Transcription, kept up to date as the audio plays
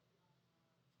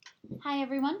Hi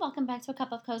everyone, welcome back to A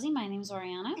Cup of Cozy. My name is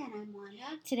Oriana. And I'm Wanda.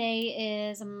 Today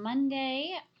is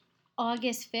Monday,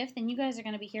 August 5th, and you guys are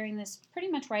going to be hearing this pretty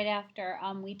much right after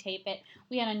we tape it.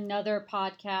 We had another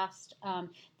podcast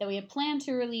that we had planned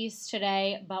to release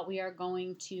today, but we are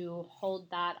going to hold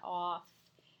that off.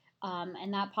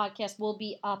 And that podcast will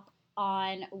be up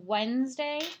on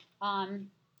Wednesday.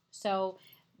 So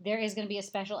there is going to be a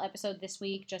special episode this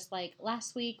week, just like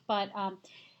last week, but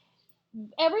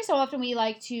every so often we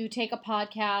like to take a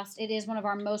podcast. It is one of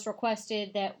our most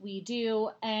requested that we do,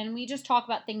 and we just talk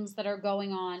about things that are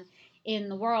going on in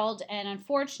the world. And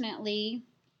unfortunately,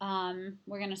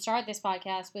 we're going to start this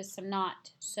podcast with some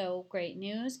not so great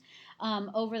news.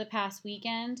 Over the past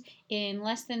weekend, in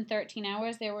less than 13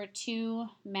 hours, there were two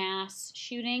mass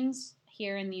shootings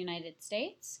here in the United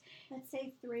States. Let's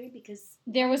say 3 because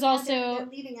there was also they're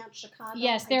leaving out Chicago.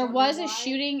 Yes, there was a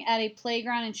shooting at a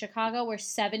playground in Chicago where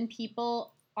 7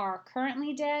 people are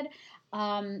currently dead.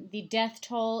 The death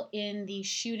toll in the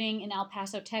shooting in El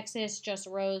Paso, Texas just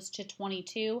rose to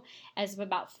 22 as of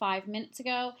about 5 minutes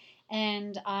ago.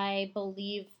 And I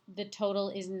believe the total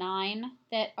is 9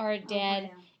 that are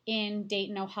dead in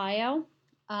Dayton, Ohio.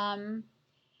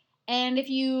 And if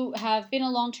you have been a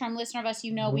long-term listener of us,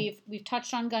 you know we've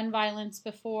touched on gun violence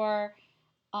before.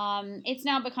 It's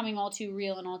now becoming all too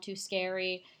real and all too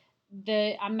scary.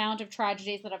 The amount of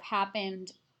tragedies that have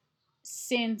happened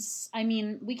since,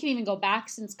 we can even go back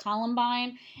since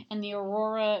Columbine and the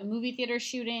Aurora movie theater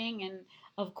shooting, and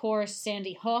of course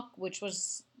Sandy Hook, which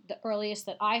was the earliest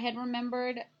that I had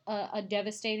remembered a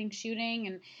devastating shooting,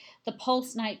 and the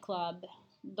Pulse nightclub,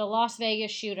 the Las Vegas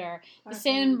shooter, Parkland. The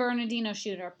San Bernardino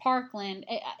shooter, Parkland.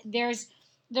 There's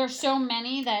so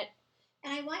many that.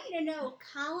 And I want you to know,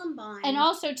 Columbine. And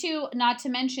also, too, not to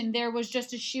mention, there was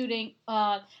just a shooting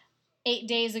 8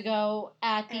 days ago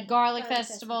at the Garlic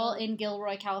Festival in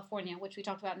Gilroy, California, which we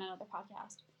talked about in another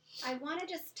podcast. I want to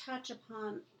just touch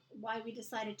upon why we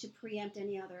decided to preempt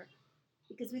any other,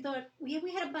 because we thought we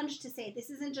had a bunch to say. This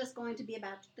isn't just going to be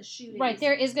about the shooting. Right,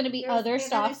 there is going to be other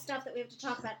stuff. Other stuff that we have to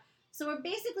talk about. So we're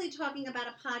basically talking about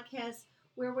a podcast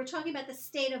where we're talking about the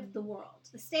state of the world,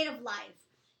 the state of life,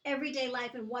 everyday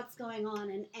life, and what's going on,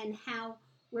 and how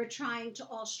we're trying to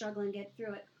all struggle and get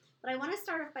through it. But I want to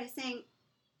start off by saying,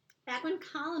 back when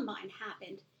Columbine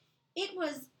happened, it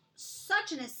was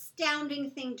such an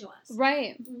astounding thing to us.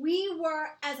 Right. We were,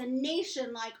 as a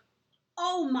nation, like,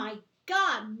 oh my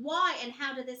God, why and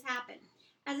how did this happen?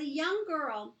 As a young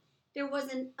girl, there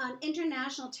was an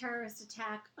international terrorist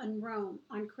attack on Rome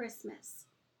on Christmas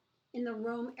in the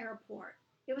Rome airport.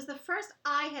 It was the first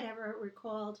I had ever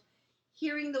recalled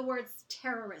hearing the words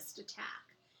terrorist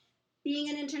attack. Being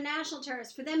an international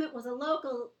terrorist, for them it was a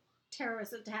local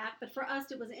terrorist attack, but for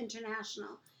us it was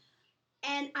international.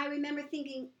 And I remember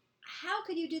thinking, how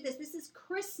could you do this? This is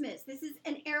Christmas. This is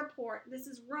an airport. This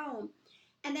is Rome.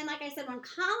 And then, like I said, when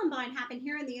Columbine happened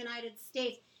here in the United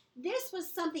States, this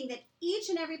was something that each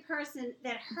and every person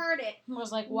that heard it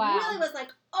was like, wow. Really was like,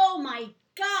 oh my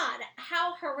God,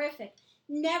 how horrific.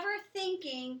 Never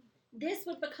thinking this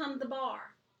would become the bar.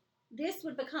 This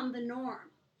would become the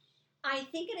norm. I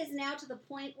think it is now to the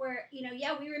point where,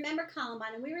 we remember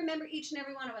Columbine and we remember each and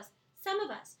every one of us, some of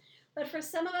us. But for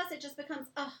some of us, it just becomes,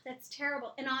 oh, that's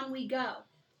terrible. And on we go.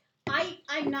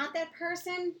 I'm not that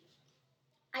person.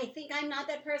 I think I'm not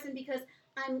that person because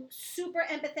I'm super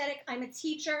empathetic. I'm a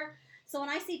teacher. So when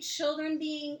I see children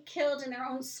being killed in their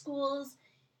own schools,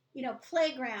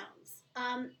 playgrounds,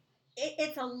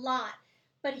 it's a lot.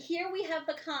 But here we have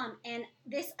become, and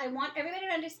this, I want everybody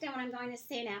to understand what I'm going to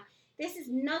say now. This is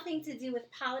nothing to do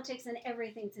with politics and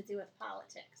everything to do with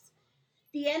politics.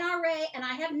 The NRA, and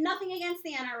I have nothing against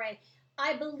the NRA,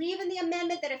 I believe in the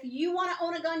amendment that if you want to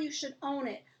own a gun, you should own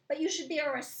it. But you should be a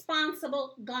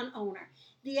responsible gun owner.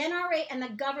 The NRA and the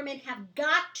government have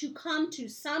got to come to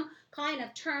some kind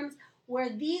of terms where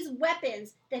these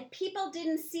weapons that people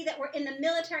didn't see that were in the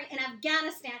military in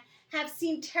Afghanistan have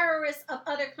seen terrorists of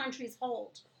other countries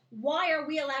hold. Why are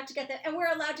we allowed to get them? And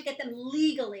we're allowed to get them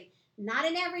legally. Not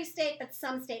in every state, but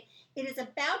some state. It is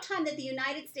about time that the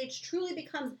United States truly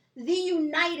becomes the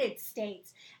United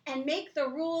States and make the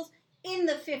rules in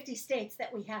the 50 states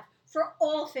that we have for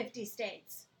all 50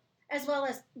 states, as well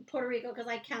as Puerto Rico, because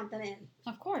I count them in.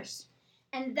 Of course.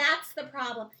 And that's the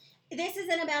problem. This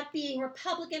isn't about being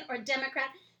Republican or Democrat.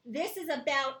 This is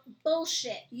about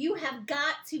bullshit. You have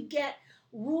got to get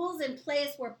rules in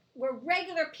place where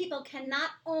regular people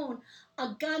cannot own a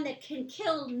gun that can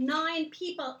kill 9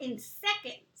 people in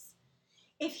seconds.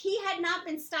 If he had not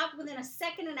been stopped within a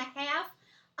second and a half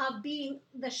of being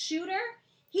the shooter,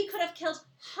 he could have killed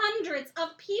hundreds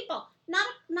of people, not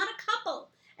a couple.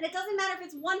 And it doesn't matter if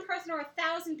it's one person or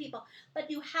 1,000 people,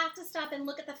 but you have to stop and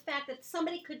look at the fact that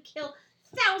somebody could kill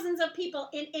thousands of people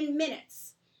in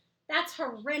minutes. That's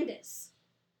horrendous.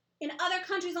 In other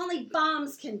countries, only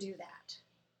bombs can do that.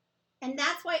 And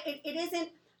that's why it isn't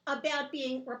about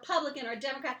being Republican or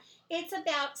Democrat. It's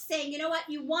about saying, you know what,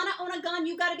 you want to own a gun,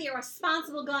 you got to be a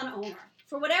responsible gun owner.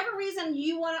 For whatever reason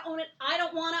you want to own it, I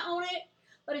don't want to own it.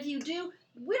 But if you do,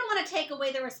 we don't want to take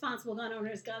away the responsible gun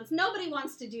owners' guns. Nobody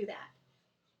wants to do that.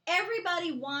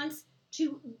 Everybody wants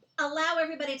to allow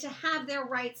everybody to have their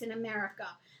rights in America.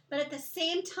 But at the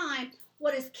same time,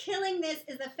 what is killing this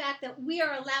is the fact that we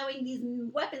are allowing these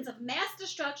weapons of mass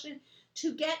destruction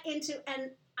to get into,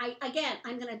 and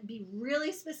I'm going to be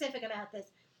really specific about this.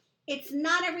 It's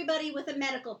not everybody with a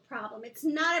medical problem. It's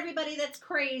not everybody that's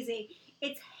crazy.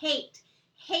 It's hate.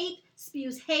 Hate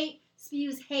spews hate,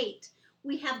 spews hate.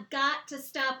 We have got to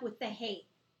stop with the hate.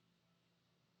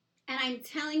 And I'm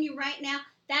telling you right now,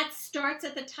 that starts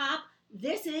at the top.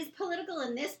 This is political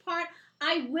in this part.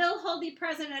 I will hold the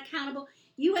president accountable.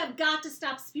 You have got to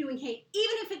stop spewing hate.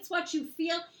 Even if it's what you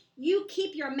feel, you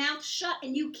keep your mouth shut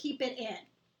and you keep it in.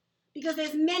 Because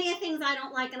there's many things I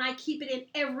don't like, and I keep it in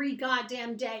every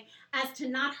goddamn day as to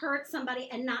not hurt somebody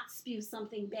and not spew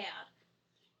something bad.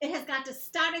 It has got to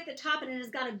start at the top, and it has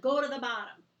got to go to the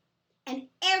bottom. And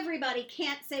everybody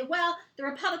can't say, well, the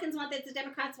Republicans want this, the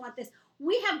Democrats want this.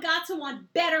 We have got to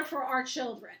want better for our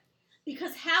children.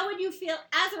 Because how would you feel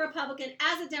as a Republican,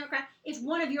 as a Democrat, if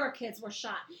one of your kids were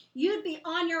shot? You'd be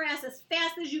on your ass as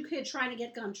fast as you could trying to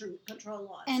get gun control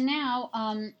laws. And now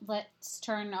let's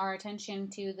turn our attention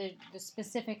to the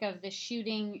specific of the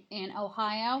shooting in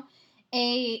Ohio.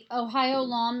 A Ohio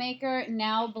lawmaker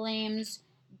now blames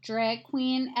drag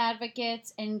queen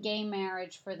advocates and gay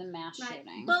marriage for the mass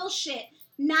shooting. Bullshit.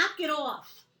 Knock it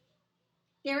off.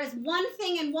 There is one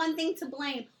thing and one thing to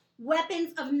blame.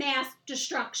 Weapons of mass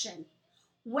destruction.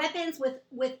 Weapons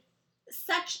with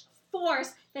such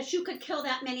force that you could kill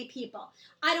that many people.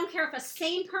 I don't care if a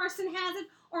sane person has it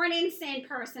or an insane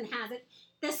person has it.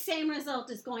 The same result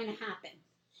is going to happen.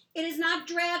 It is not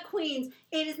drag queens.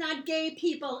 It is not gay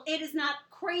people. It is not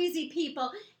crazy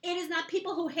people. It is not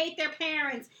people who hate their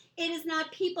parents. It is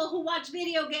not people who watch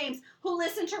video games, who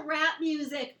listen to rap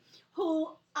music, who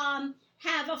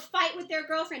have a fight with their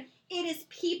girlfriend. It is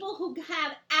people who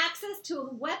have access to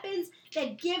weapons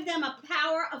that give them a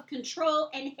power of control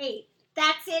and hate.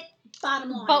 That's it,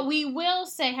 bottom line. But we will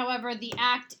say, however, the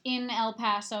act in El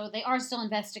Paso, they are still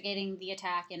investigating the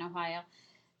attack in Ohio.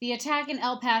 The attack in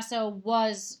El Paso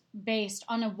was based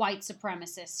on a white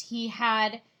supremacist. He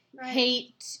had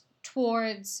hate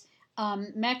towards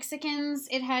Mexicans.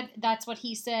 That's what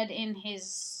he said in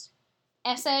his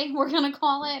essay, we're going to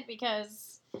call it,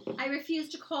 because I refuse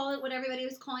to call it what everybody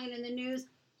was calling it in the news.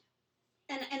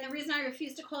 And the reason I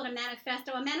refuse to call it a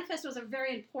manifesto is a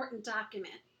very important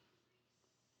document.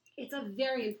 It's a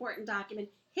very important document.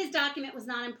 His document was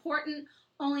not important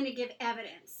only to give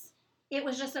evidence. It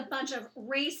was just a bunch of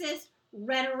racist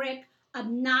rhetoric,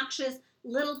 obnoxious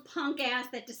little punk ass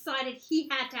that decided he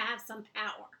had to have some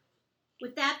power.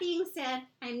 With that being said,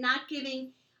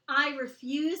 I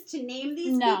refuse to name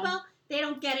these people. They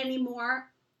don't get any more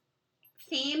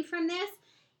fame from this.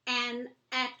 And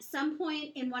at some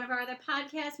point in one of our other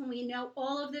podcasts, when we know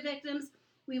all of the victims,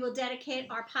 we will dedicate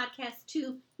our podcast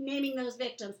to naming those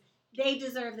victims. They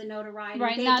deserve the notoriety.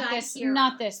 Right, not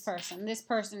this person. This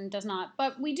person does not.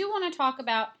 But we do want to talk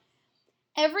about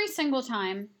every single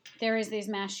time there is these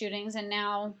mass shootings. And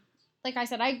now, like I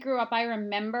said, I grew up. I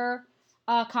remember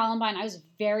Columbine. I was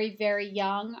very, very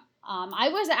young. I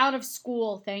was out of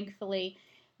school, thankfully,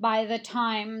 by the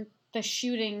time the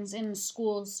shootings in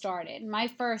schools started. My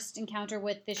first encounter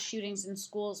with the shootings in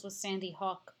schools was Sandy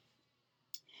Hook.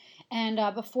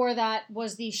 And before that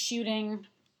was the shooting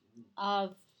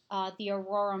of the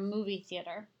Aurora movie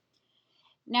theater.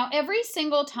 Now, every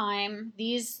single time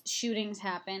these shootings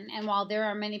happen, and while there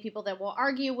are many people that will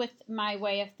argue with my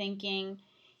way of thinking,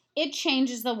 it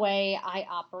changes the way I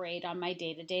operate on my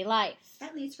day-to-day life.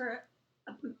 At least for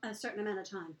a certain amount of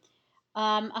time.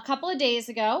 A couple of days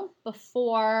ago,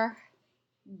 before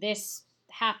this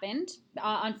happened,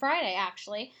 on Friday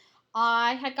actually,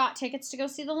 I had got tickets to go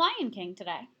see The Lion King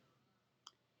today.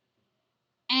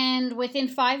 And within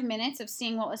 5 minutes of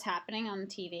seeing what was happening on the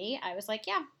TV, I was like,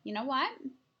 yeah, you know what?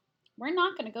 We're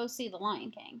not going to go see The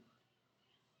Lion King.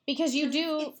 Because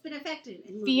it's been affected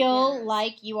feel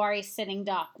like you are a sitting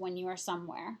duck when you are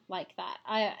somewhere like that.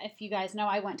 If you guys know,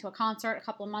 I went to a concert a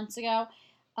couple of months ago.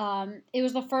 It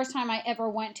was the first time I ever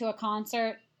went to a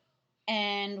concert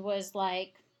and was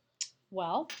like,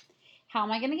 well, how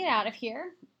am I going to get out of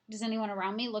here? Does anyone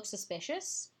around me look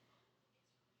suspicious?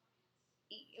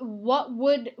 what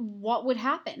would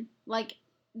happen? Like,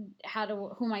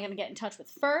 who am I going to get in touch with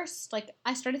first? Like,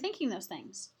 I started thinking those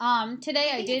things. Today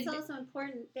I did. It's also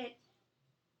important that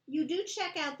you do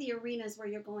check out the arenas where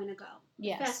you're going to go.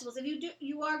 Yes. Festivals. If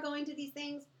you are going to these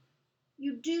things,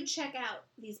 you do check out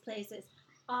these places.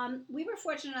 We were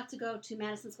fortunate enough to go to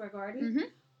Madison Square Garden,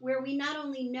 where we not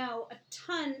only know a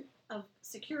ton of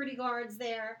security guards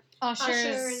there,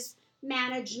 ushers,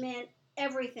 management,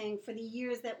 everything for the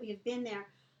years that we have been there.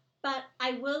 But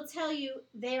I will tell you,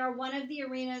 they are one of the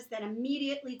arenas that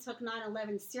immediately took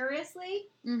 9/11 seriously,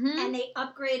 and they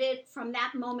upgraded from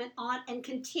that moment on and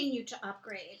continue to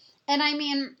upgrade. And I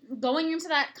mean, going into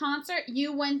that concert,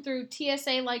 you went through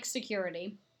TSA-like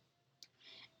security.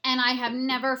 And I have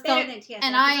never felt better than TSA,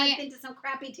 and I've been to some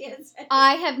crappy TSA.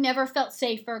 I have never felt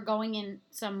safer going in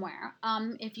somewhere.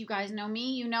 If you guys know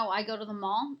me, you know I go to the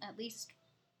mall at least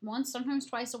once, sometimes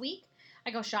twice a week.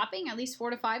 I go shopping at least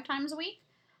 4 to 5 times a week.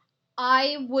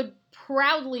 I would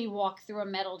proudly walk through a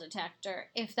metal detector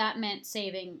if that meant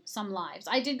saving some lives.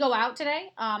 I did go out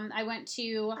today. I went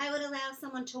to... I would allow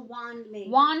someone to wand me.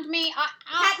 Wand me?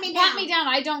 Pat me down. Pat me down.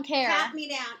 I don't care. Pat me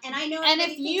down. And I know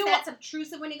everybody thinks that's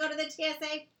obtrusive when you go to the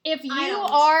TSA. If you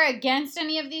are against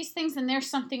any of these things, then there's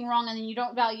something wrong, and then you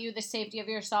don't value the safety of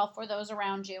yourself or those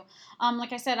around you.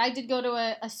 Like I said, I did go to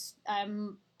a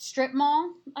strip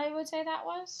mall, I would say that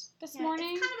was this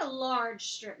morning. It's kind of a large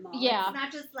strip mall. Yeah. It's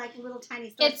not just like little tiny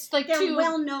stores. It's like they're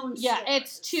well-known stores. Yeah,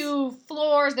 it's 2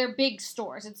 floors. They're big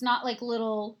stores. It's not like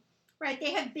little... Right, they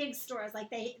have big stores.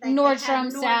 Like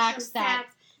Nordstrom, Saks.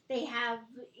 They have,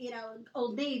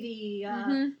 Old Navy,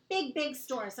 big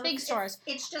stores. So stores.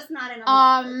 It's just not in a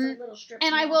mall. It's a little strip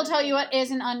and mall. I will tell you what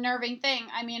is an unnerving thing.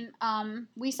 I mean,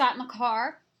 we sat in the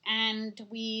car and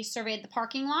we surveyed the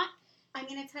parking lot. I'm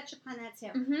going to touch upon that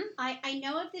too. I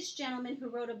know of this gentleman who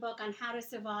wrote a book on how to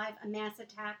survive a mass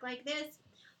attack like this.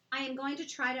 I am going to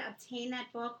try to obtain that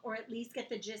book, or at least get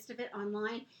the gist of it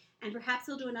online. And perhaps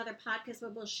we'll do another podcast where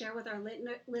we'll share with our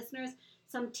listeners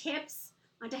some tips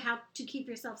on how to keep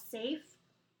yourself safe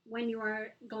when you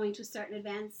are going to certain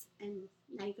events. And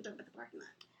now you can talk about the parking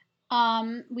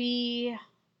lot. We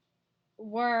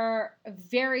were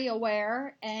very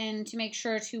aware and to make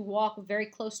sure to walk very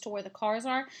close to where the cars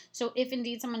are. So if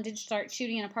indeed someone did start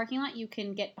shooting in a parking lot, you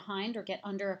can get behind or get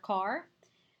under a car.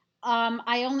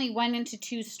 I only went into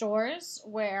 2 stores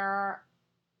where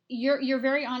you're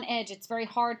very on edge. It's very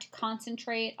hard to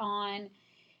concentrate on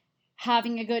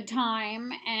having a good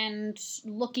time and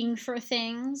looking for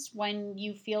things when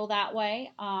you feel that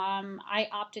way. I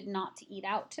opted not to eat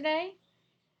out today.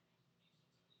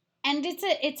 And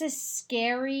it's a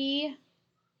scary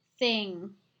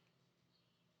thing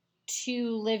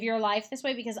to live your life this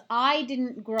way, because I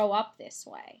didn't grow up this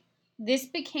way. This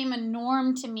became a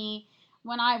norm to me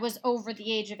when I was over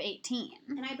the age of 18.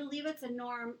 And I believe it's a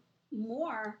norm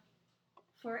more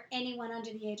for anyone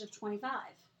under the age of 25.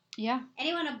 Yeah.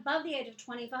 Anyone above the age of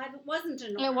 25, it wasn't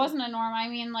a norm. It wasn't a norm. I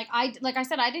mean, like I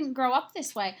said, I didn't grow up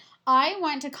this way. I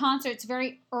went to concerts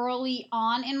very early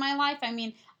on in my life. I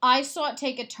mean, I saw it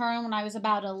take a turn when I was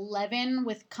about 11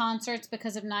 with concerts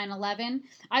because of 9/11.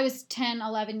 I was 10,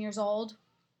 11 years old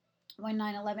when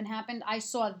 9/11 happened. I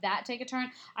saw that take a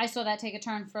turn. I saw that take a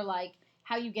turn for, like,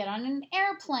 how you get on an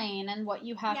airplane and what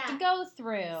you have to go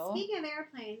through. Speaking of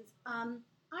airplanes,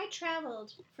 I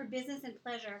traveled for business and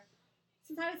pleasure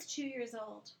since I was 2 years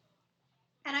old.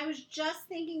 And I was just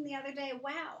thinking the other day,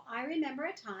 wow, I remember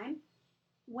a time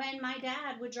when my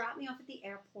dad would drop me off at the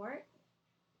airport,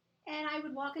 and I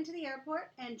would walk into the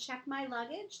airport and check my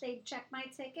luggage. They'd check my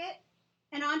ticket,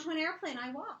 and onto an airplane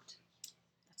I walked.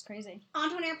 That's crazy.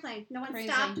 Onto an airplane. No one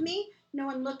stopped me. No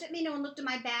one looked at me. No one looked at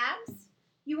my bags.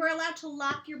 You were allowed to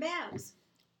lock your bags.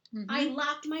 I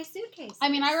locked my suitcase. I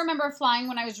mean, I remember flying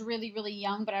when I was really, really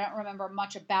young, but I don't remember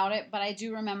much about it. But I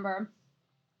do remember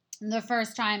the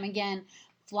first time, again,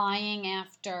 flying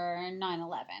after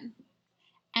 9/11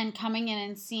 and coming in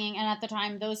and seeing, and at the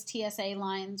time, those TSA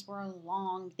lines were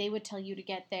long. They would tell you to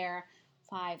get there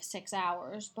 5-6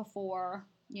 hours before,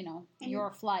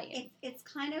 your flight. It's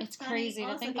kind of it's crazy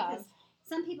to think of.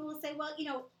 Some people will say, well,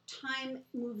 time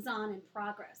moves on in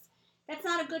progress. That's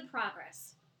not a good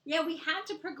progress. Yeah, we had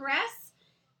to progress.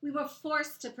 We were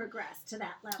forced to progress to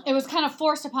that level. It was kind of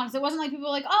forced upon us. It wasn't like people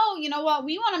were like, oh, you know what?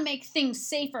 We want to make things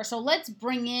safer, so let's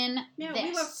bring in this.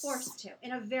 We were forced to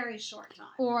in a very short time.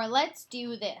 Or let's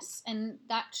do this. And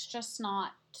that's just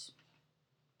not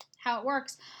how it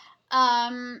works.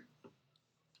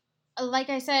 Like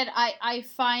I said, I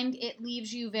find it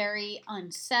leaves you very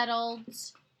unsettled.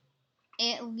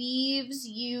 It leaves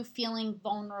you feeling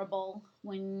vulnerable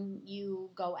when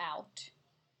you go out.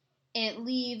 it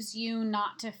leaves you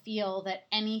not to feel that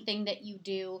anything that you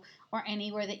do or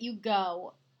anywhere that you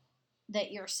go,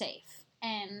 that you're safe.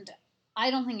 And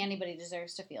I don't think anybody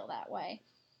deserves to feel that way.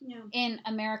 No. In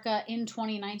America in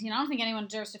 2019, I don't think anyone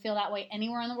deserves to feel that way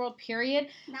anywhere in the world, period.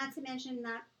 Not to mention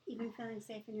not even feeling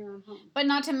safe in your own home. But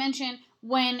not to mention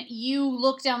when you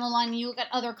look down the line and you look at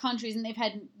other countries and they've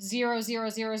had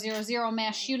 0.00000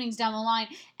 mass shootings down the line,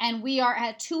 and we are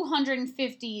at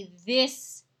 250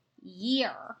 this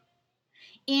year.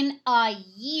 In a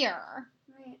year.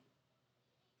 Right.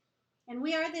 And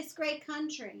we are this great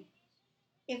country.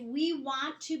 If we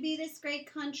want to be this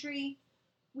great country,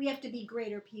 we have to be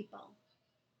greater people.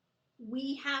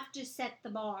 We have to set the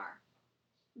bar.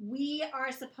 We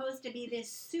are supposed to be this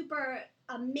super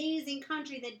amazing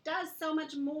country that does so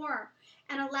much more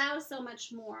and allows so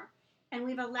much more. And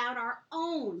we've allowed our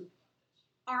own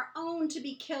to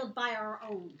be killed by our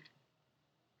own.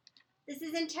 This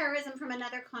isn't terrorism from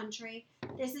another country.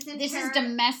 This is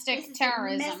domestic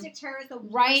terrorism. Domestic terrorism,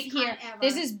 right here. Ever.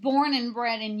 This is born and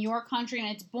bred in your country, and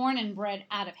it's born and bred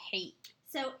out of hate.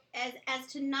 So, as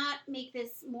to not make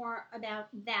this more about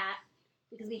that,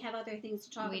 because we have other things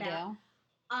to talk about.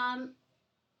 We do.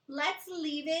 Let's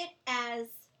leave it as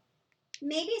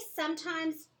maybe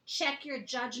sometimes check your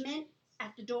judgment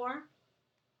at the door.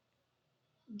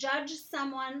 Judge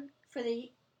someone for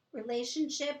the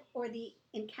relationship or the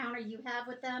encounter you have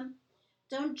with them.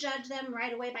 Don't judge them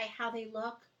right away by how they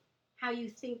look, how you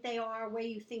think they are, where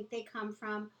you think they come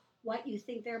from, what you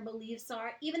think their beliefs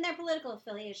are, even their political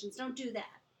affiliations. Don't do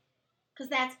that, because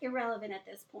that's irrelevant at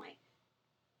this point.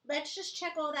 Let's just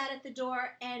check all that at the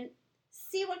door and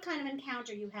see what kind of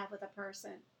encounter you have with a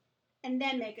person, and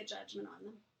then make a judgment on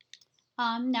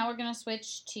them. Now we're going to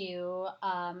switch to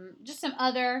just some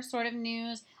other sort of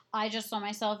news. I just saw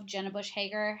myself, Jenna Bush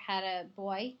Hager had a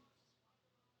boy.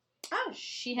 Oh,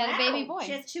 she had a baby boy.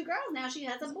 She has 2 girls. Now she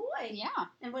has a boy. Yeah.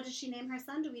 And what did she name her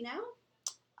son? Do we know?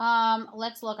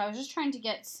 Let's look. I was just trying to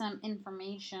get some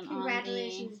information.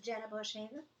 Congratulations, Jenna Bush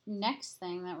Hager. Next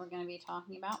thing that we're going to be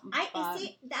talking about. I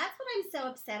see. That's what I'm so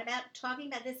upset about. Talking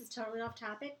about this is totally off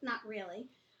topic. Not really.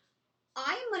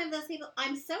 I am one of those people.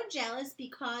 I'm so jealous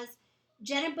because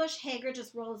Jenna Bush Hager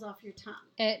just rolls off your tongue.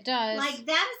 It does. Like,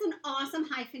 that is an awesome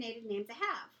hyphenated name to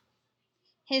have.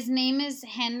 His name is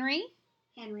Henry.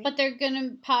 Henry. But they're going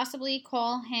to possibly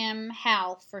call him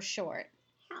Hal for short.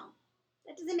 Hal.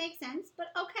 That doesn't make sense, but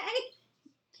okay.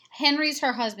 Henry's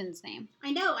her husband's name.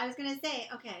 I know. I was going to say,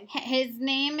 okay. His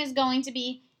name is going to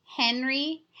be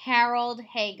Henry Harold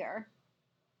Hager.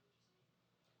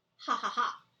 Ha ha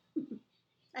ha.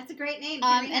 That's a great name.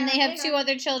 And they have 2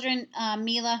 other children,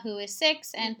 Mila, who is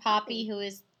 6, and Poppy, who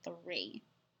is 3.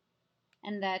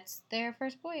 And that's their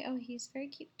first boy. Oh, he's very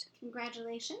cute.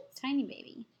 Congratulations. Tiny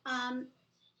baby.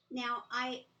 Now,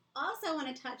 I also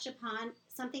want to touch upon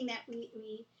something that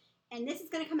we and this is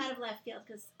going to come out of left field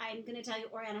because I'm going to tell you,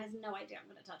 Oriana has no idea I'm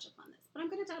going to touch upon this, but I'm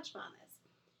going to touch upon this.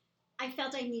 I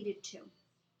felt I needed to.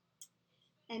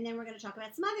 And then we're going to talk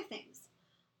about some other things.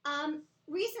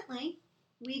 Recently,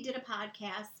 we did a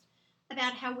podcast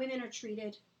about how women are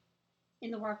treated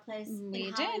in the workplace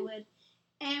in Hollywood.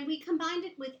 And we combined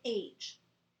it with age.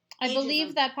 I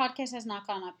believe that podcast has not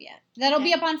gone up yet. That'll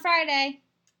be up on Friday.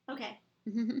 Okay.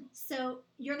 So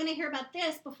you're going to hear about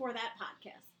this before that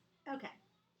podcast. Okay.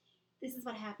 This is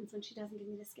what happens when she doesn't give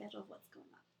me the schedule of what's going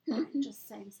on. Right, just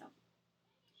saying so.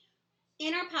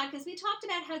 In our podcast, we talked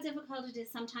about how difficult it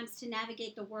is sometimes to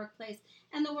navigate the workplace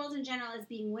and the world in general as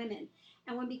being women.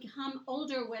 And when we become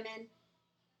older women,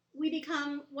 we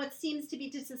become what seems to be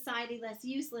to society less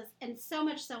useless, and so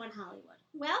much so in Hollywood.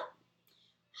 Well,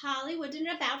 Hollywood did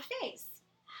an about-face.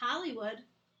 Hollywood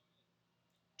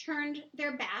turned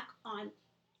their back on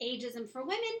ageism for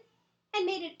women and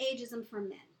made it ageism for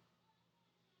men.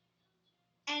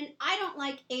 And I don't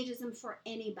like ageism for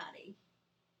anybody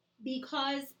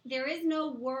because there is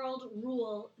no world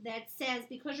rule that says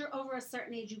because you're over a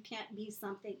certain age you can't be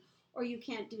something or you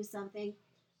can't do something.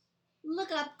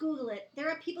 Look up, Google it. There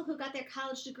are people who got their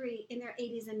college degree in their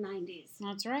 80s and 90s.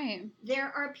 That's right.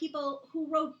 There are people who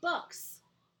wrote books,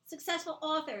 successful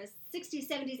authors, 60s,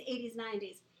 70s, 80s,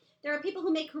 90s. There are people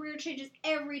who make career changes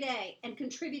every day and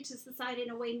contribute to society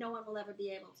in a way no one will ever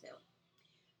be able to.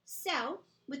 So,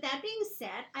 with that being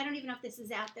said, I don't even know if this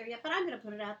is out there yet, but I'm going to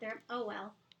put it out there. Oh,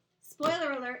 well.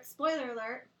 Spoiler alert, spoiler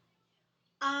alert.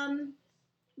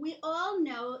 We all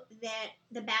know that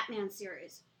the Batman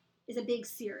series is a big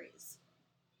series.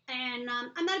 And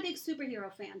I'm not a big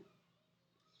superhero fan.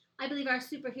 I believe our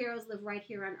superheroes live right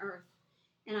here on Earth.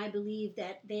 And I believe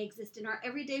that they exist in our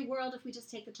everyday world if we just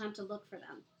take the time to look for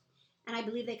them. And I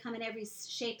believe they come in every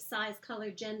shape, size,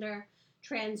 color, gender,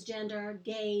 transgender,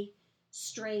 gay,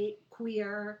 straight,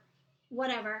 queer,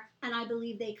 whatever. And I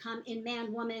believe they come in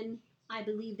man, woman. I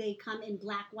believe they come in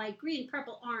black, white, green,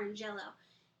 purple, orange, yellow.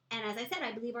 And as I said,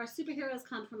 I believe our superheroes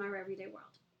come from our everyday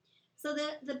world. So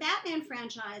the Batman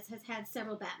franchise has had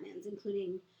several Batmans,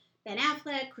 including Ben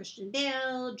Affleck, Christian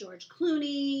Bale, George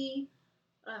Clooney.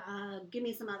 Give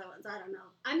me some other ones. I don't know.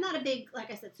 I'm not a big,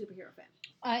 like I said, superhero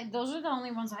fan. Those are the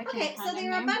only ones I can Okay, find so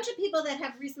there are a bunch of people that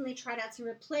have recently tried out to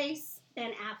replace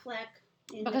Ben Affleck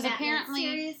in because the Batman apparently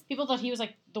series. people thought he was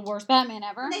like the worst Batman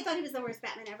ever. They thought he was the worst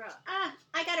Batman ever.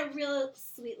 I got a real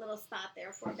sweet little spot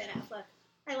there for Ben Affleck.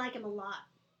 I like him a lot.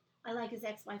 I like his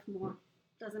ex-wife more.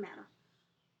 Doesn't matter.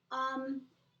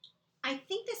 I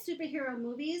think the superhero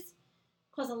movies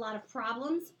cause a lot of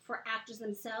problems for actors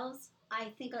themselves. I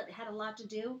think it had a lot to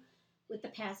do with the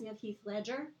passing of Heath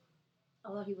Ledger,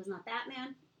 although he was not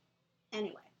Batman.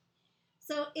 Anyway,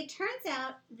 so it turns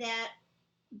out that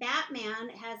Batman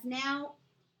has now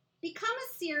become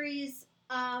a series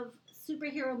of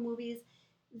superhero movies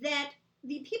that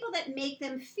the people that make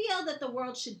them feel that the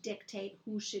world should dictate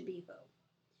who should be who.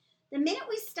 The minute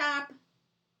we stop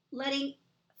letting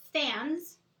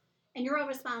fans, and you're all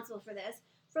responsible for this,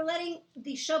 for letting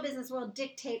the show business world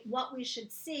dictate what we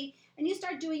should see, and you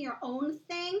start doing your own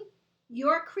thing,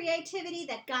 your creativity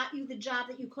that got you the job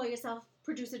that you call yourself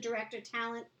producer, director,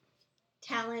 talent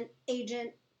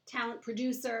agent, talent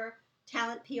producer,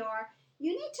 talent PR,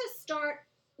 you need to start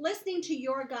listening to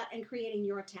your gut and creating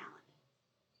your talent.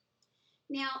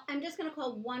 Now, I'm just going to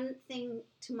call one thing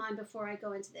to mind before I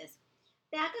go into this.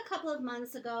 Back a couple of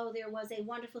months ago, there was a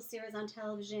wonderful series on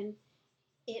television.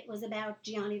 It was about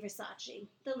Gianni Versace,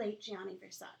 the late Gianni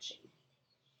Versace.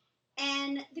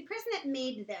 And the person that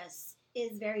made this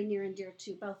is very near and dear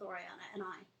to both Oriana and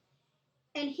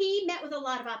I. And he met with a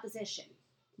lot of opposition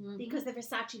because the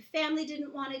Versace family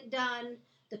didn't want it done,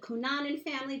 the Cunanan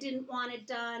family didn't want it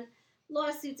done,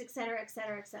 lawsuits, etc.,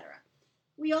 etc., etc.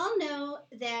 We all know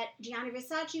that Gianni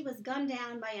Versace was gunned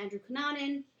down by Andrew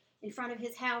Cunanan in front of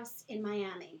his house in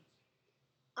Miami.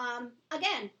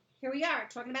 Again, here we are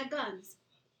talking about guns.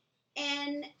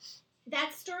 And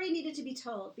that story needed to be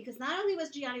told because not only was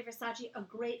Gianni Versace a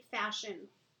great fashion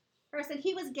person,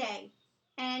 he was gay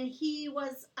and he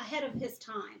was ahead of his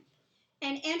time.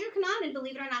 And Andrew Cunanan,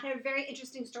 believe it or not, had a very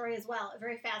interesting story as well, a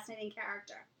very fascinating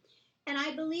character. And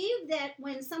I believe that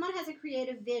when someone has a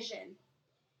creative vision,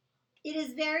 it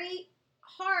is very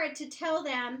hard to tell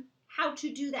them how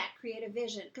to do that creative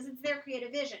vision because it's their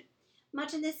creative vision.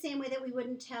 Much in the same way that we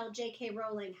wouldn't tell J.K.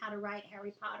 Rowling how to write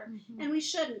Harry Potter. Mm-hmm. And we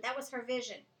shouldn't. That was her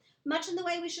vision. Much in the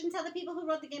way we shouldn't tell the people who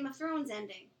wrote the Game of Thrones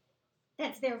ending.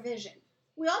 That's their vision.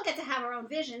 We all get to have our own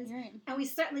visions, right. And we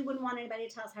certainly wouldn't want anybody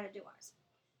to tell us how to do ours.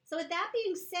 So with that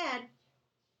being said,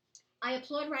 I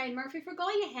applaud Ryan Murphy for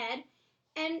going ahead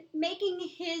and making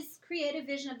his creative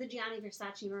vision of the Gianni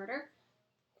Versace murder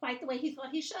quite the way he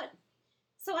thought he should.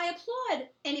 So I applaud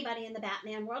anybody in the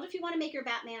Batman world. If you want to make your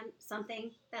Batman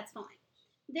something, that's fine.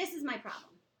 This is my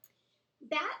problem.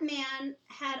 Batman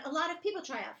had a lot of people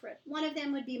try out for it. One of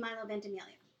them would be Milo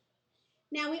Ventimiglia.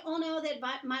 Now, we all know that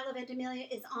Milo Ventimiglia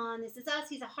is on This Is Us.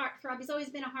 He's a heartthrob. He's always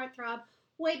been a heartthrob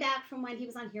way back from when he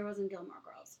was on Heroes and Gilmore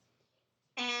Girls.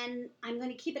 And I'm going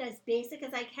to keep it as basic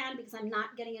as I can because I'm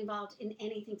not getting involved in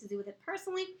anything to do with it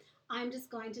personally. I'm just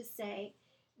going to say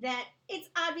that it's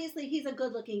obviously he's a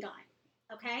good-looking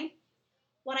guy, okay?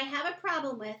 What I have a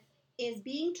problem with is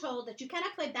being told that you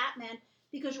cannot play Batman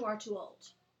because you are too old.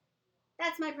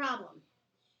 That's my problem.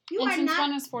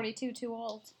 When is 42 too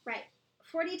old? Right.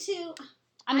 42...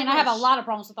 I have a lot of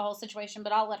problems with the whole situation,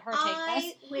 but I'll let her take this.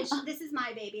 I wish this is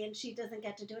my baby, and she doesn't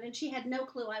get to do it, and she had no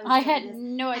clue I was doing this. I had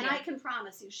no idea. And I can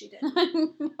promise you she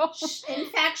didn't. No. In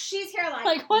fact, she's here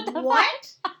like what the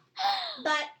what?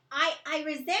 But I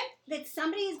resent that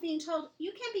somebody is being told,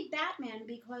 you can't be Batman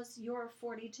because you're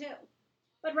 42.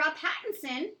 But Rob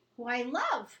Pattinson, who I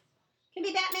love, can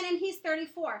be Batman, and he's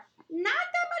 34. Not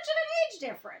that much of an age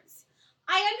difference.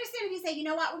 I understand if you say, you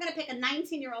know what, we're going to pick a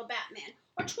 19-year-old Batman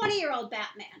or 20-year-old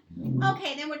Batman.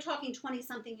 Okay, then we're talking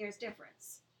 20-something years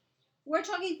difference. We're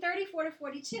talking 34 to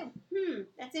 42.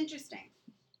 That's interesting.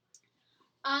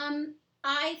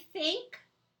 I think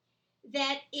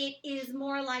that it is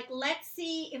more like, let's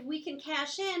see if we can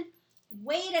cash in.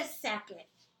 Wait a second.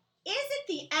 Is it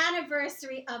the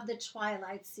anniversary of the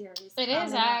Twilight series? It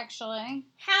is, actually.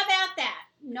 How about that?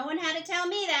 No one had to tell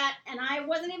me that, and I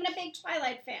wasn't even a big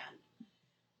Twilight fan.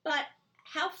 But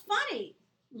how funny.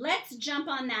 Let's jump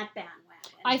on that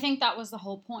bandwagon. I think that was the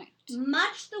whole point.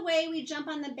 Much the way we jump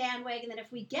on the bandwagon that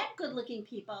if we get good-looking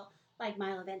people like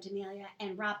Milo Ventimiglia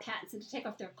and Rob Pattinson to take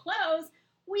off their clothes,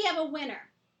 we have a winner.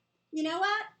 You know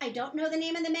what? I don't know the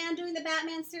name of the man doing the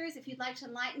Batman series. If you'd like to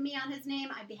enlighten me on his name,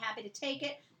 I'd be happy to take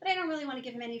it. But I don't really want to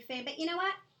give him any fame. But you know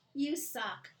what? You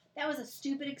suck. That was a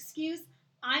stupid excuse.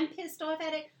 I'm pissed off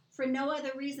at it for no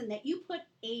other reason that you put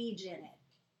age in it.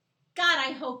 God,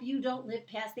 I hope you don't live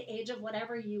past the age of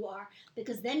whatever you are.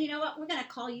 Because then you know what? We're going to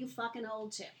call you fucking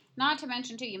old too. Not to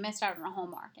mention, too, you missed out on a whole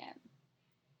market.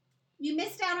 You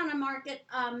missed out on a market,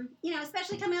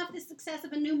 especially coming off the success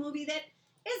of a new movie that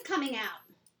is coming out.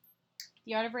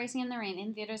 The Art of Racing in the Rain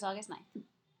in theaters August 9th.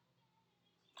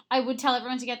 I would tell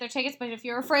everyone to get their tickets, but if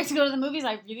you're afraid to go to the movies,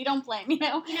 I really don't blame you.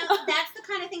 That's the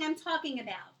kind of thing I'm talking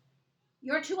about.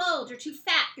 You're too old, you're too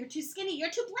fat, you're too skinny,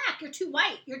 you're too black, you're too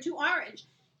white, you're too orange.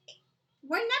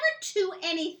 We're never too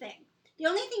anything. The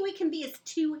only thing we can be is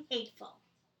too hateful.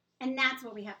 And that's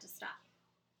what we have to stop.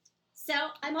 So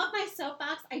I'm off my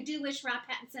soapbox. I do wish Rob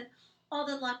Pattinson all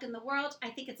the luck in the world. I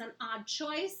think it's an odd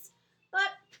choice, but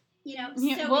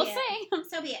we'll see.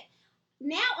 So be it.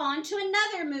 Now on to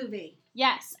another movie.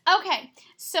 Yes. Okay.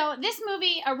 So this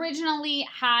movie originally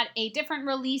had a different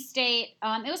release date.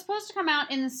 It was supposed to come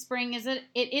out in the spring. It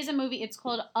is a movie. It's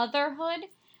called Otherhood.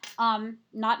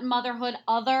 Not motherhood.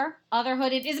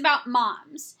 Otherhood. It is about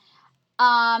moms.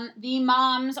 The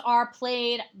moms are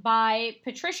played by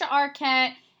Patricia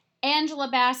Arquette, Angela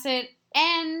Bassett,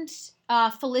 and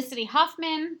Felicity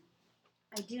Huffman.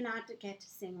 I do not get to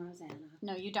sing Rosanna.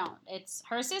 No, you don't. It's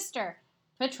her sister,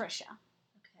 Patricia.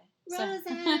 Okay.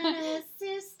 Rosanna's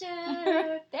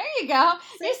sister. There you go.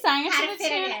 So you sang it had to to the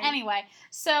fit it tune. in. Anyway,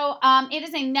 so it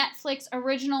is a Netflix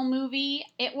original movie.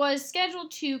 It was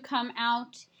scheduled to come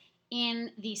out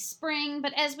in the spring,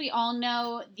 but as we all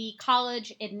know, the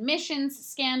college admissions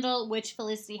scandal, which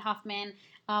Felicity Huffman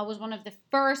was one of the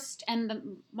first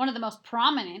and one of the most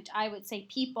prominent, I would say,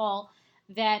 people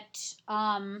that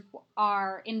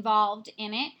are involved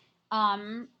in it.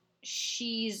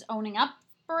 She's owning up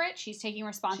for it. She's taking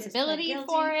responsibility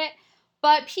for it.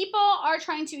 But people are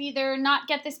trying to either not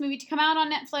get this movie to come out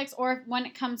on Netflix, or when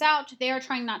it comes out, they are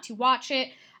trying not to watch it.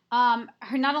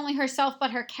 Not only herself,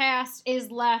 but her cast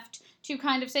is left to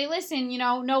kind of say, listen,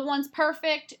 no one's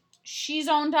perfect. She's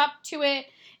owned up to it.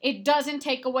 It doesn't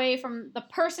take away from the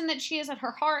person that she is at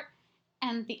her heart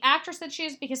and the actress that she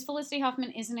is, because Felicity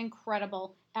Huffman is an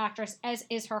incredible actress, as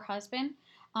is her husband.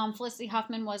 Felicity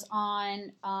Huffman was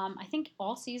on, I think,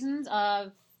 all seasons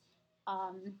of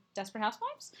Desperate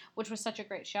Housewives, which was such a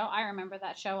great show. I remember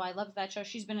that show. I loved that show.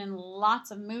 She's been in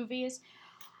lots of movies.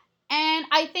 And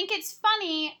I think it's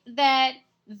funny that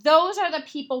those are the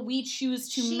people we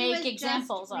choose to make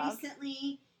examples of. She was just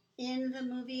recently in the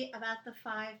movie about the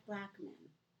 5 black men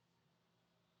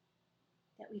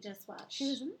that we just watched. She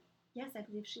was in it? Yes, I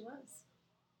believe she was.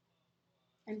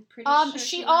 I'm pretty sure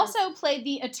she also played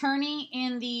the attorney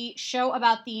in the show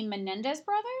about the Menendez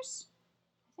brothers.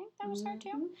 I think that was her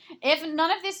too. If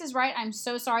none of this is right, I'm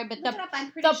so sorry, but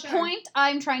the point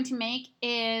I'm trying to make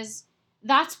is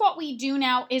that's what we do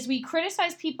now, is we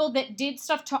criticize people that did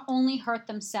stuff to only hurt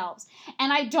themselves.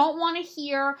 And I don't want to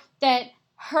hear that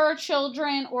her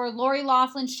children or Lori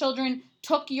Loughlin's children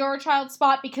took your child's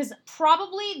spot, because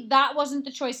probably that wasn't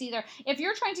the choice either. If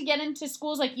you're trying to get into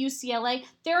schools like UCLA,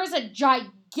 there is a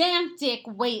gigantic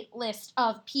wait list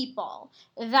of people.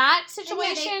 That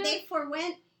situation... And they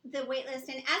forewent the wait list.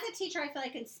 And as a teacher, I feel I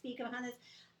can speak on this.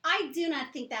 I do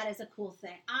not think that is a cool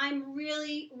thing. I'm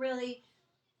really, really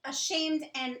ashamed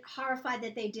and horrified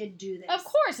that they did do this. Of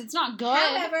course, it's not good.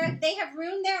 However, they have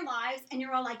ruined their lives, and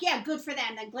you're all like, yeah, good for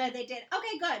them. I'm glad they did.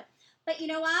 Okay, good. But you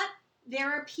know what?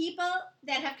 There are people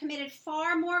that have committed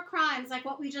far more crimes, like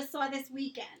what we just saw this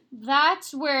weekend.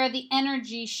 That's where the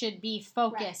energy should be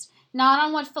focused. Right. Not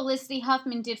on what Felicity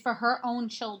Huffman did for her own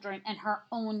children and her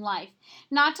own life.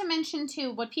 Not to mention,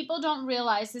 too, what people don't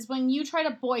realize is when you try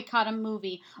to boycott a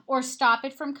movie or stop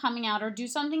it from coming out or do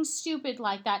something stupid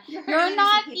like that, you're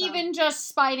not even just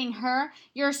spiting her.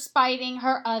 You're spiting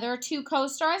her other 2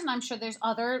 co-stars, and I'm sure there's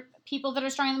other people that are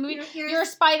starring the movie. You're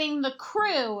spiting the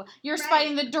crew. You're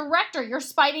spiting the director. You're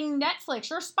spiting Netflix.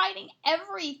 You're spiting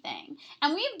everything.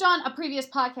 And we've done a previous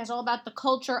podcast all about the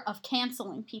culture of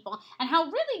canceling people and how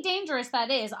really dangerous that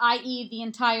is, i.e. the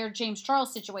entire James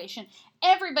Charles situation.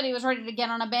 Everybody was ready to get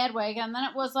on a bandwagon, and then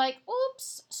it was like,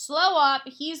 oops, slow up.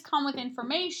 He's come with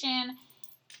information,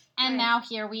 and now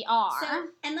here we are. So,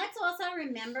 and let's also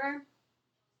remember,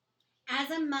 as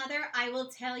a mother, I will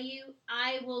tell you,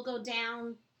 I will go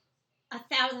down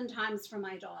 1,000 times for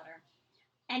my daughter.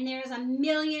 And there's a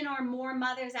million or more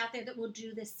mothers out there that will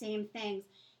do the same things.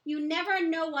 You never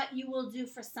know what you will do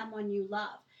for someone you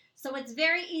love. So it's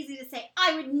very easy to say,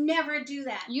 I would never do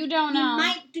that. You don't know. You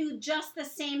might do just the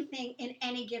same thing in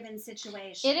any given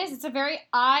situation. It is. It's a very...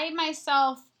 I,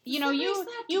 myself, you know, Slippery you slope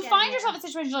to you get find there. yourself in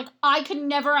situations like, I could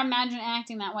never imagine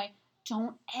acting that way.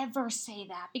 Don't ever say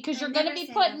that, because Don't you're going to never be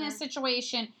say put in never. a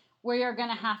situation where you're going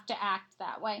to have to act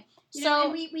that way. You So know,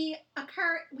 and we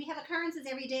have occurrences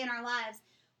every day in our lives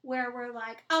where we're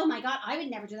like, oh my God, I would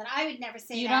never do that. I would never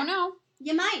say you that. don't know.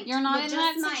 You might. You're not You in just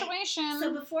that might. situation.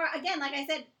 So before, again, like I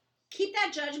said, keep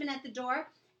that judgment at the door,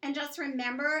 and just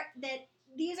remember that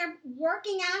these are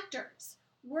working actors.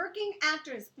 Working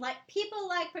actors, like people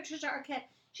like Patricia Arquette.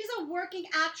 She's a working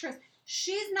actress.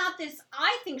 She's not this,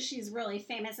 I think she's really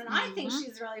famous and I think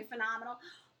she's really phenomenal.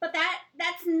 But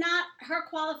that's not her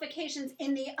qualifications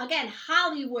in the, again,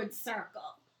 Hollywood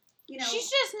circle. You know, She's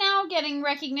just now getting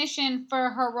recognition for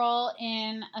her role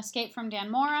in Escape from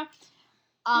Dannemora.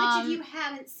 which if you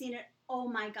haven't seen it, oh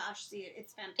my gosh, see it.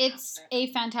 It's fantastic. It's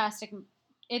a fantastic,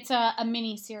 it's a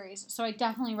mini series, so I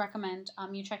definitely recommend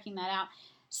you checking that out.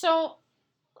 So,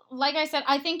 like I said,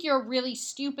 I think you're really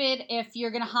stupid if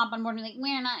you're going to hop on board and be like,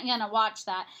 we're not going to watch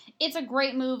that. It's a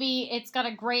great movie. It's got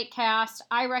a great cast.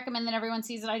 I recommend that everyone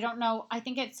sees it. I don't know. I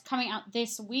think it's coming out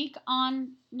this week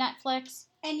on Netflix.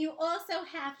 And you also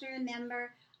have to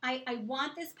remember, I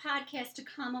want this podcast to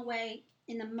come away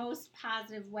in the most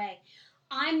positive way.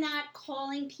 I'm not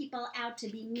calling people out to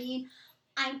be mean.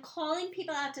 I'm calling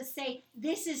people out to say,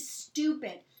 this is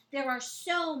stupid. There are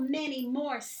so many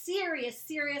more serious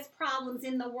problems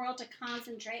in the world to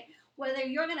concentrate. Whether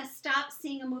you're going to stop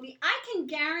seeing a movie, I can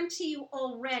guarantee you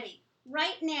already,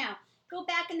 right now, go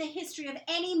back in the history of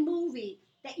any movie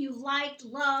that you liked,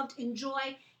 loved,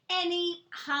 enjoyed, any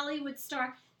Hollywood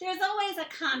star, there's always a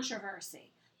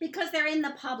controversy because they're in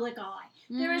the public eye.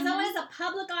 There is always a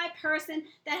public eye person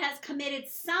that has committed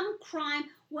some crime,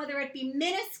 whether it be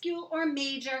minuscule or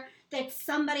major, that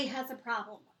somebody has a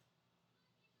problem with.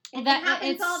 It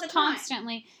happens all the time.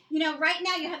 Constantly. You know, right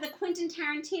now you have the Quentin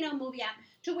Tarantino movie out,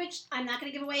 to which I'm not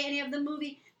going to give away any of the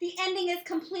movie. The ending is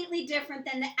completely different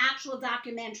than the actual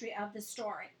documentary of the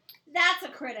story. That's a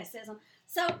criticism.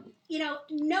 So, you know,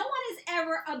 no one is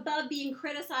ever above being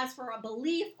criticized for a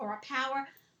belief or a power.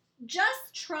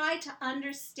 Just try to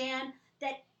understand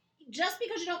that just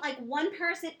because you don't like one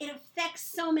person, it affects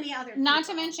so many other people. Not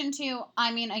to mention, too,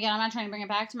 I mean, again, I'm not trying to bring it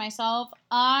back to myself.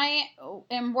 I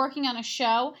am working on a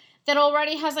show that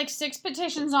already has like 6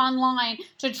 petitions online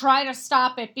to try to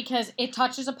stop it because it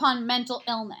touches upon mental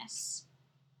illness.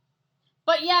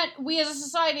 But yet, we as a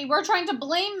society, we're trying to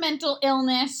blame mental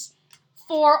illness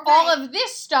for all of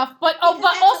this stuff, but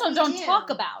also don't talk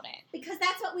about it. Because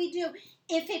that's what we do.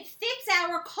 If it fits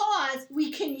our cause,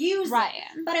 we can use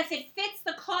it. But if it fits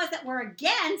the cause that we're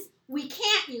against, we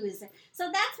can't use it. So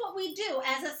that's what we do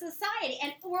as a society.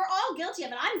 And we're all guilty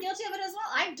of it. I'm guilty of it as well.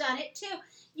 I've done it too.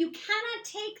 You cannot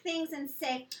take things and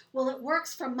say, well, it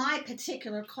works for my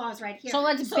particular cause right here. So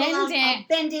let's bend it. I'll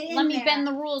bend it in Let me there. bend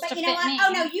the rules but to you fit know what? me.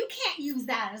 Oh, no, you can't use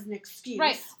that as an excuse.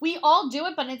 Right. We all do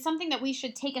it, but it's something that we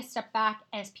should take a step back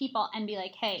as people and be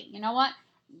like, hey, you know what?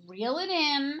 Reel it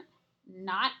in.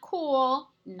 Not cool.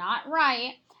 Not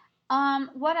right.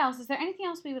 What else? Is there anything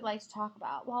else we would like to talk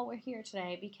about while we're here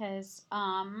today? Because,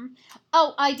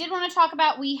 I did want to talk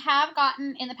about, we have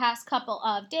gotten, in the past couple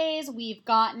of days, we've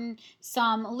gotten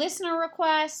some listener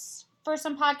requests for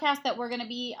some podcasts that we're going to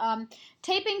be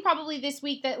taping probably this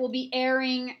week that will be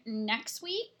airing next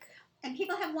week. And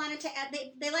people have wanted to add,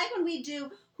 they like when we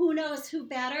do Who Knows Who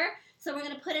Better. So we're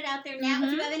going to put it out there now.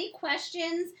 If you have any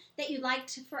questions that you'd like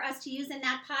for us to use in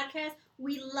that podcast,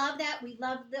 we love that. We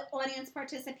love the audience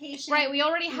participation. Right. We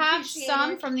already have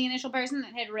some from the initial person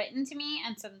that had written to me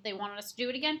and said that they wanted us to do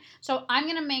it again. So I'm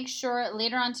going to make sure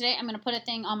later on today, I'm going to put a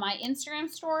thing on my Instagram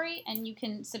story, and you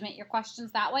can submit your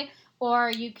questions that way. Or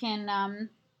you can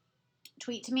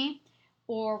tweet to me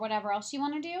or whatever else you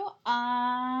want to do.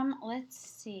 Let's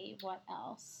see. What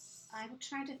else? I'm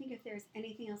trying to think if there's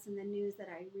anything else in the news that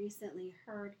I recently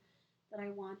heard that I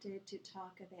wanted to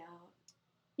talk about.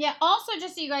 Yeah, also,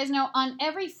 just so you guys know, on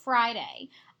every Friday,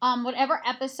 whatever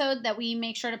episode that we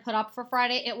make sure to put up for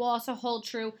Friday, it will also hold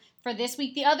true for this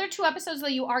week. The other 2 episodes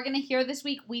that you are going to hear this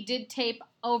week, we did tape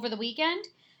over the weekend.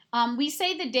 We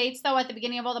say the dates, though, at the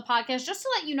beginning of all the podcasts, just to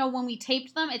let you know when we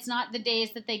taped them. It's not the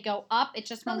days that they go up. It's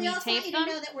just when we tape them. But we also want you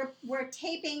to know that we're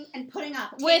taping and putting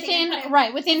up.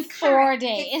 Within 4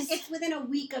 days. It's within a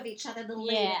week of each other, the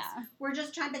latest. Yeah. We're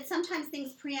just trying, but sometimes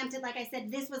things preempted. Like I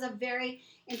said, this was a very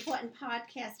important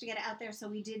podcast to get out there, so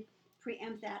we did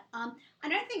preempt that.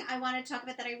 Another thing I want to talk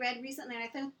about that I read recently, and I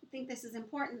think this is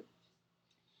important.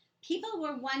 People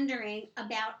were wondering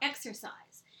about exercise.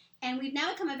 And we've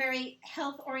now become a very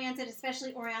health-oriented,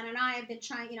 especially Oriana and I have been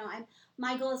trying,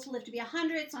 my goal is to live to be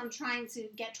 100, so I'm trying to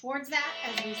get towards that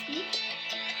as we speak.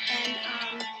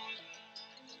 And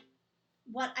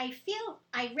what I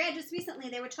read just recently,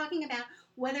 they were talking about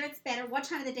whether it's better, what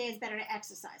time of the day is better to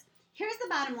exercise. Here's the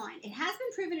bottom line. It has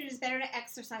been proven it is better to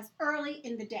exercise early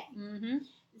in the day. Mm-hmm.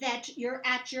 That you're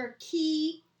at your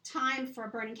key time for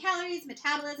burning calories,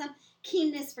 metabolism,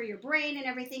 keenness for your brain, and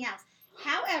everything else.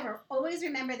 However, always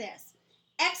remember this.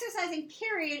 Exercising,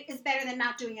 period, is better than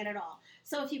not doing it at all.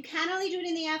 So if you can only do it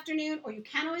in the afternoon, or you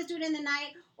can always do it in the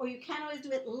night, or you can always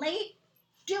do it late,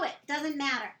 do it. Doesn't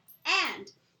matter.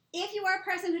 And if you are a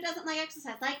person who doesn't like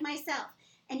exercise, like myself,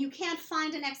 and you can't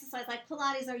find an exercise like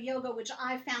Pilates or yoga, which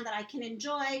I've found that I can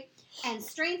enjoy, and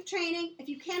strength training, if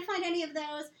you can't find any of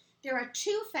those, there are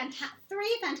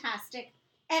three fantastic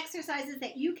exercises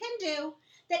that you can do,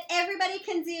 that everybody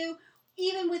can do,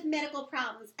 even with medical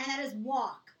problems, and that is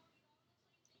walk.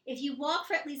 If you walk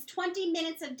for at least 20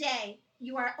 minutes a day,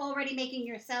 you are already making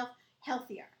yourself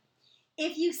healthier.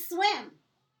 If you swim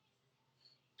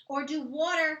or do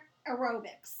water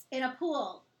aerobics in a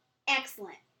pool,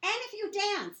 excellent. And if you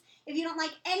dance, if you don't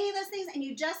like any of those things and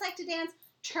you just like to dance,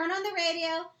 turn on the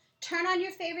radio, turn on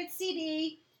your favorite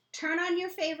CD, turn on your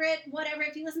favorite whatever.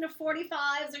 If you listen to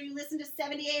 45s or you listen to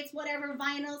 78s, whatever,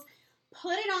 vinyls,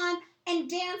 put it on and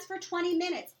dance for 20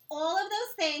 minutes. All of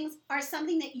those things are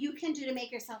something that you can do to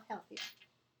make yourself healthier.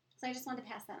 So I just wanted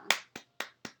to pass that on.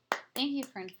 Thank you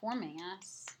for informing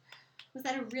us. Was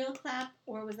that a real clap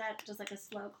or was that just like a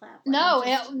slow clap? No,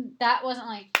 that wasn't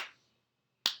like...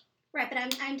 Right, but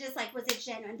I'm just like, was it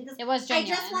genuine? Because it was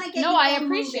genuine. I just want to get No, you I all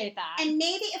appreciate moving. that. And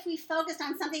maybe if we focused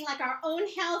on something like our own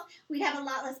health, we'd have a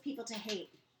lot less people to hate.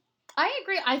 I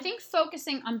agree. I think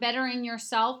focusing on bettering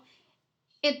yourself,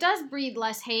 it does breed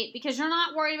less hate because you're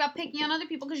not worried about picking on other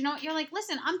people because you're like,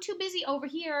 listen, I'm too busy over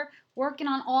here working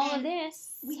on all of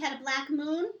this. We had a black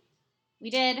moon. We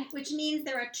did. Which means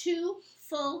there are 2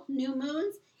 full new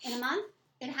moons in a month.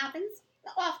 It happens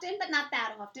often, but not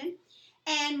that often.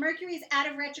 And Mercury's out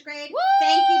of retrograde. Woo!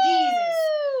 Thank you, Jesus.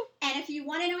 And if you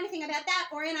want to know anything about that,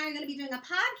 Ori and I are going to be doing a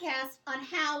podcast on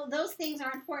how those things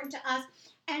are important to us.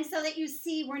 And so that you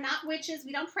see, we're not witches.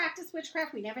 We don't practice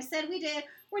witchcraft. We never said we did.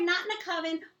 We're not in a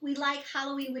coven. We like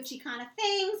Halloween witchy kind of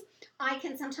things. I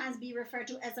can sometimes be referred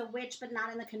to as a witch, but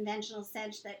not in the conventional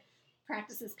sense that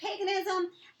practices paganism.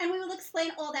 And we will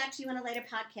explain all that to you in a later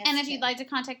podcast. And if you'd like to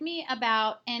contact me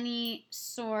about any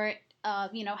sort of,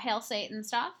 Hail Satan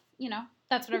stuff,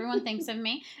 that's what everyone thinks of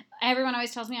me. Everyone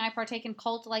always tells me I partake in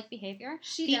cult-like behavior.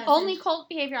 The only cult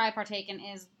behavior I partake in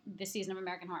is this season of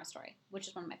American Horror Story, which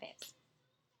is one of my faves.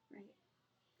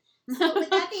 Right. So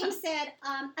with that being said,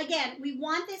 again, we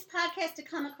want this podcast to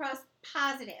come across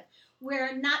positive.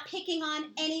 We're not picking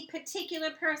on any particular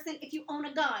person if you own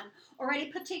a gun, or any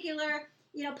particular,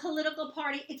 political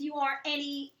party if you are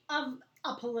any of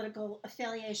a political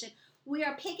affiliation. We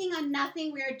are picking on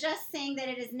nothing. We are just saying that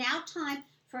it is now time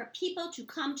for people to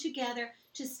come together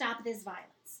to stop this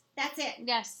violence. That's it.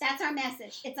 Yes. That's our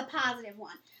message. It's a positive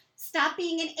one. Stop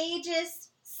being an ageist.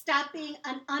 Stop being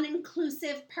an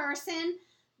uninclusive person.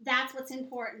 That's what's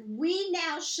important. We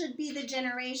now should be the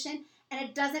generation, and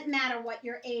it doesn't matter what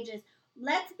your age is.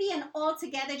 Let's be an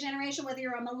all-together generation, whether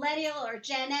you're a millennial or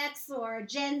Gen X or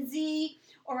Gen Z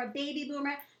or a baby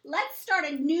boomer. Let's start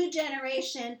a new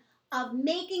generation of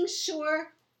making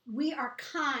sure we are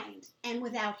kind and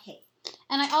without hate.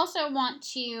 And I also want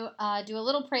to do a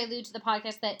little prelude to the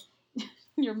podcast that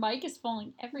your mic is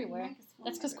falling everywhere.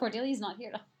 That's because Cordelia's not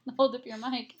here to hold up your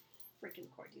mic. Freaking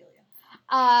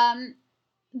Cordelia.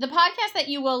 The podcast that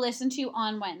you will listen to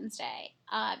on Wednesday,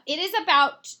 it is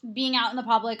about being out in the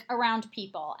public around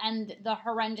people and the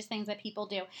horrendous things that people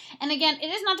do. And again, it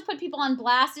is not to put people on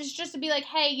blast. It's just to be like,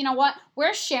 hey, you know what?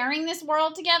 We're sharing this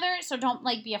world together, so don't,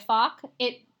 be a fuck.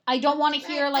 I don't want to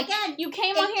hear, again, you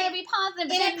came on here to be positive,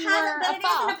 but then you were a fuck. But it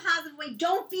is in a positive way.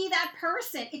 Don't be that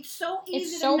person. It's so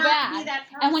easy to not be that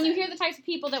person. And when you hear the types of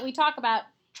people that we talk about,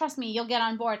 trust me, you'll get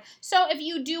on board. So if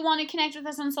you do want to connect with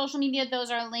us on social media, those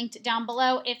are linked down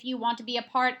below. If you want to be a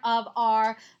part of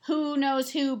our Who Knows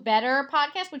Who Better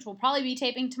podcast, which we'll probably be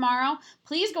taping tomorrow,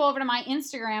 please go over to my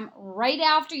Instagram right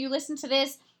after you listen to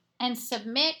this and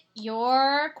submit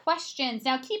your questions.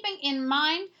 Now, keeping in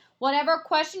mind, whatever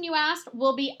question you asked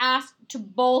will be asked to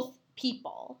both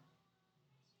people.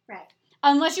 Right.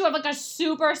 Unless you have a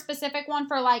super specific one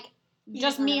for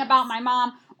just me about my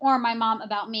mom or my mom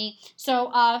about me.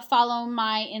 So follow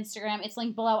my Instagram. It's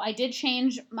linked below. I did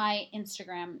change my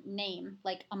Instagram name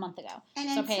a month ago. And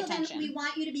so pay until attention. Then, we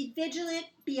want you to be vigilant,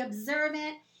 be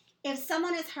observant. If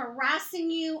someone is harassing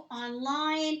you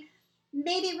online,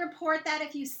 maybe report that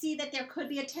if you see that there could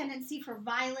be a tendency for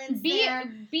violence there.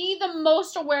 Be the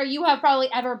most aware you have probably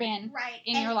ever been right.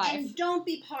 in your life. And don't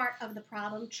be part of the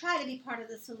problem. Try to be part of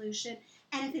the solution.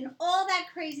 And if in all that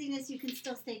craziness you can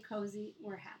still stay cozy,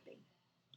 we're happy.